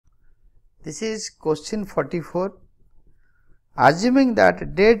This is question 44. Assuming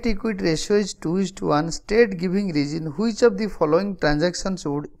that debt equity ratio is 2:1, state giving reason which of the following transactions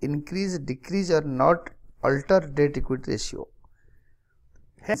would increase, decrease or not alter debt equity ratio.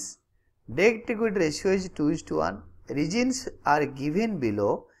 Hence, debt equity ratio is 2:1. Reasons are given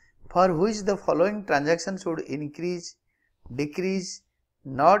below for which the following transactions would increase, decrease,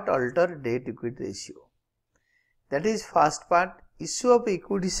 not alter debt equity ratio. That is first part, issue of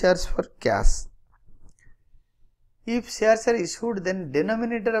equity shares for cash. If shares are issued, then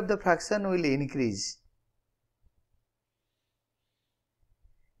denominator of the fraction will increase.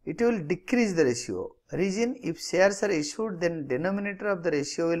 It will decrease the ratio. Reason, if shares are issued, then denominator of the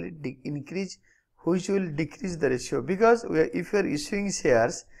ratio will increase, which will decrease the ratio, because if you are issuing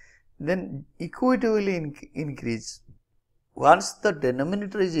shares, then equity will increase. Once the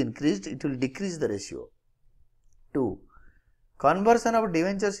denominator is increased, it will decrease the ratio. 2. Conversion of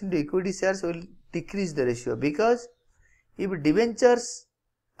debentures into equity shares will decrease the ratio, because if debentures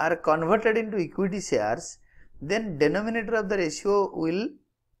are converted into equity shares, then denominator of the ratio will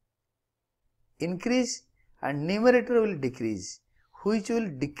increase and numerator will decrease, which will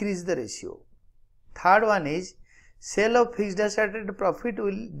decrease the ratio. Third one is sale of fixed asset at profit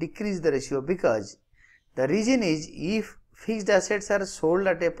will decrease the ratio, because the reason is if fixed assets are sold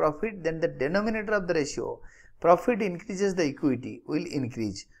at a profit, then the denominator of the ratio, profit increases, the equity will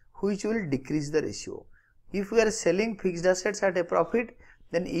increase, which will decrease the ratio. If we are selling fixed assets at a profit,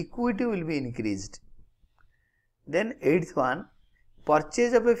 then equity will be increased. Then 8th one,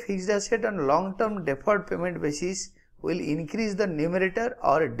 purchase of a fixed asset on long-term deferred payment basis will increase the numerator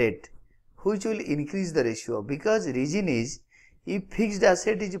or debt, which will increase the ratio, because reason is if fixed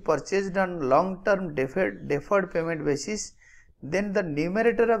asset is purchased on long-term deferred payment basis, then the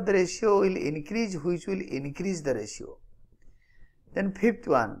numerator of the ratio will increase, which will increase the ratio. Then 5th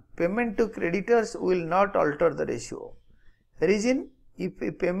one, payment to creditors will not alter the ratio. Reason, if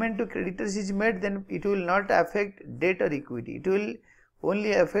a payment to creditors is made, then it will not affect debt or equity. It will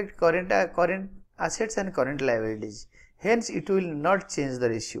only affect current assets and current liabilities. Hence, it will not change the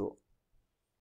ratio.